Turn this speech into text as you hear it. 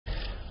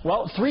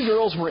Well, 3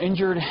 girls were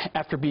injured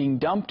after being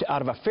dumped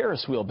out of a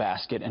Ferris wheel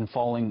basket and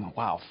falling,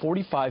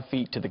 45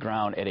 feet to the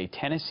ground at a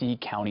Tennessee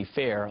county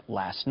fair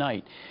last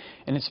night.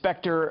 An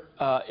inspector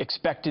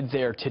expected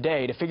there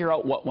today to figure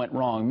out what went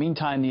wrong.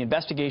 Meantime, the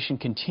investigation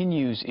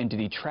continues into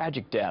the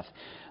tragic death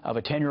of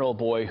a 10-year-old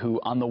boy who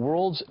on the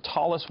world's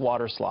tallest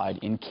water slide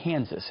in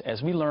Kansas.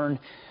 As we learned,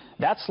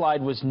 that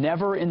slide was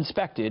never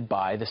inspected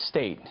by the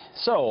state.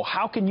 So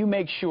how can you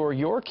make sure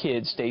your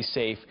kids stay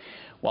safe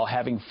while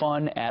having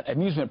fun at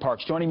amusement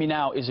parks? Joining me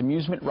now is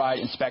amusement ride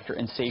inspector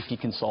and safety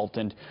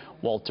consultant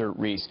Walter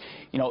Reese.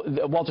 You know,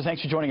 Walter,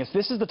 thanks for joining us.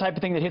 This is the type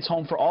of thing that hits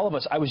home for all of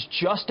us. I was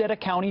just at a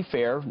county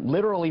fair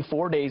literally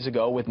 4 days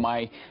ago with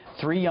my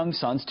 3 young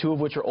sons, 2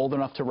 of which are old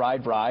enough to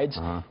ride rides.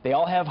 They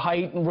all have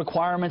height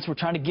requirements. We're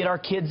trying to get our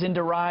kids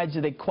into rides. Do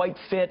they quite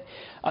fit?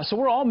 So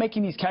we're all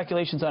making these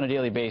calculations on a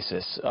daily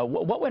basis.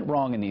 What went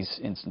wrong in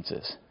these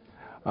instances?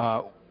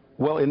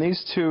 Well, in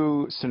these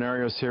 2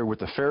 scenarios here with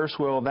the Ferris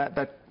wheel,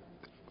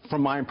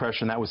 from my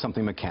impression, that was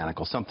something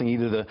mechanical. Something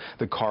either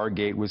the car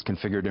gate was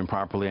configured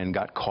improperly and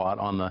got caught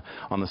on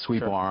the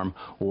sweep arm,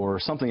 or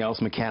something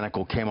else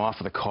mechanical came off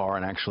of the car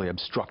and actually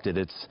obstructed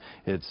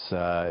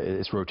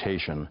its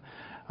rotation.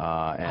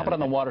 How about on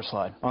the water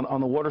slide?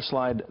 On the water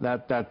slide,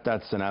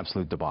 that's an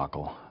absolute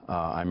debacle.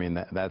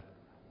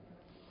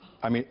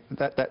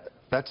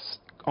 That's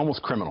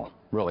almost criminal,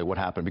 really, what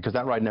happened, because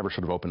that ride never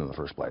should have opened in the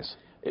first place.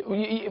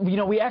 You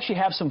know, we actually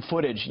have some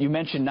footage. You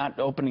mentioned not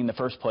opening in the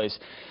first place.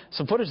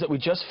 Some footage that we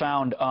just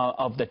found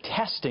of the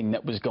testing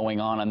that was going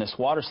on this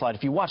water slide.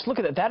 If you watch, look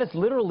at that. That is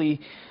literally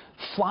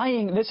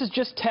flying. This is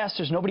just tests.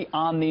 There's nobody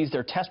on these.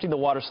 They're testing the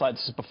water slide.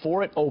 This is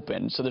before it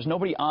opened, so there's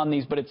nobody on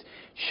these. But it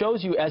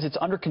shows you as it's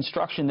under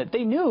construction that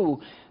they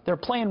knew they're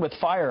playing with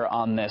fire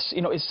on this.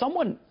 You know,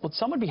 would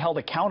someone be held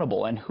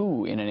accountable, and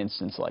who in an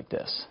instance like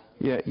this?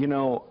 Yeah, you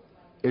know,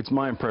 it's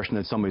my impression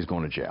that somebody's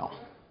going to jail.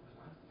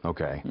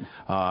 Okay.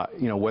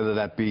 You know, whether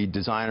that be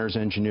designers,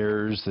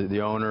 engineers, the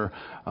owner,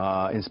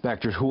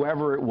 inspectors,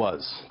 whoever it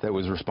was that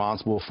was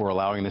responsible for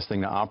allowing this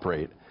thing to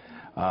operate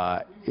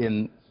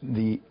in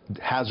the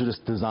hazardous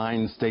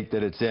design state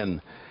that it's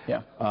in.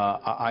 Yeah.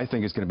 I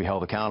think it's going to be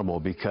held accountable,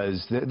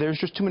 because there's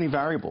just too many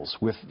variables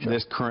with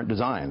this current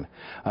design.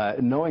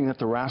 Knowing that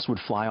the rafts would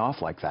fly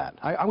off like that,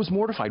 I was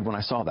mortified when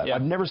I saw that.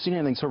 I've never seen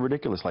anything so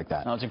ridiculous like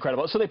that. No, it's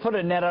incredible. So they put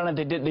a net on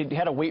it. They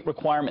had a weight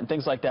requirement and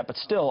things like that, but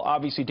still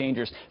obviously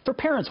dangerous for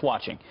parents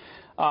watching.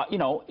 You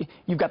know,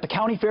 you've got the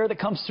county fair that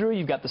comes through.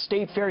 You've got the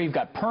state fair. You've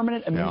got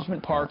permanent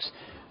amusement parks.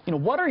 You know,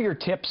 what are your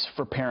tips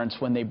for parents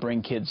when they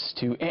bring kids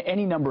to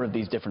any number of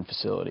these different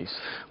facilities?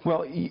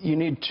 Well, you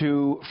need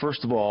to,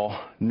 first of all,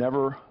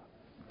 never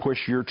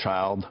push your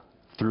child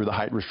through the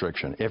height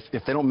restriction. If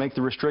they don't make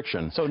the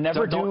restriction. So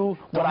never do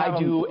what I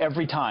do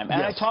every time.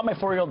 And I taught my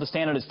 4-year-old to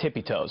stand on his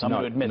tippy toes. I'm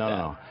going to admit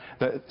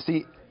that.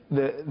 See,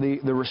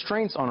 the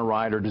restraints on a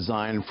ride are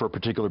designed for a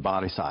particular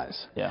body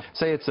size. Yeah.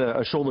 Say it's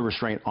a shoulder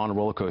restraint on a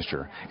roller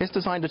coaster. It's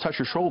designed to touch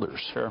your shoulders.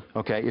 Sure.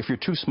 Okay. If you're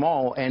too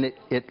small and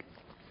it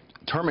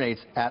terminates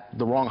at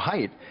the wrong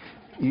height,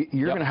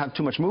 you're going to have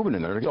too much movement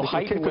in there. So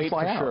height and weight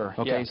for sure.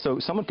 Okay, so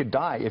someone could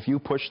die if you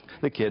push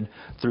the kid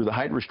through the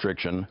height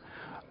restriction.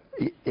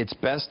 It's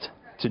best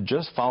to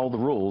just follow the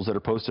rules that are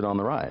posted on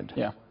the ride.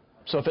 Yeah.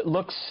 So if it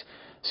looks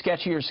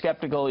sketchy or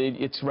skeptical,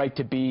 it's right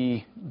to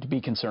be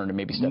concerned and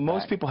maybe step back.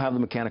 Most people have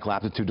the mechanical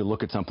aptitude to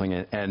look at something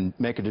and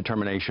make a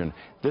determination.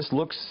 This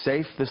looks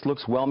safe, this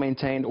looks well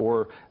maintained,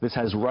 or this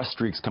has rust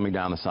streaks coming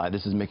down the side.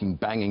 This is making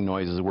banging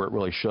noises where it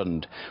really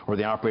shouldn't, or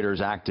the operator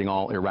is acting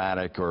all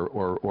erratic,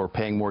 or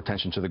paying more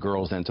attention to the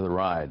girls than to the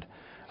ride.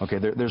 Okay,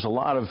 there's a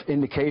lot of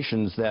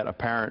indications that a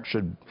parent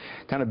should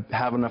kind of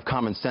have enough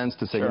common sense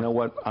to say, you know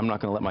what, I'm not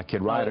going to let my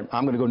kid ride it.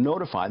 I'm going to go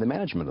notify the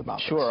management about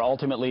this. Sure.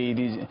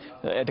 Ultimately,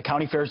 at the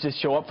county fairs,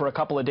 just show up for a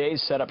couple of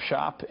days, set up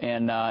shop,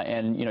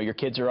 and you know, your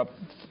kids are up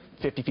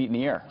 50 feet in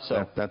the air.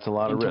 So that's a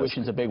lot of risk.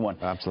 Intuition's a big one.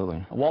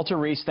 Absolutely. Walter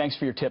Reese, thanks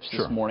for your tips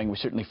this morning. We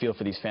certainly feel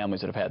for these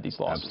families that have had these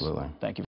losses. Absolutely. Thank you.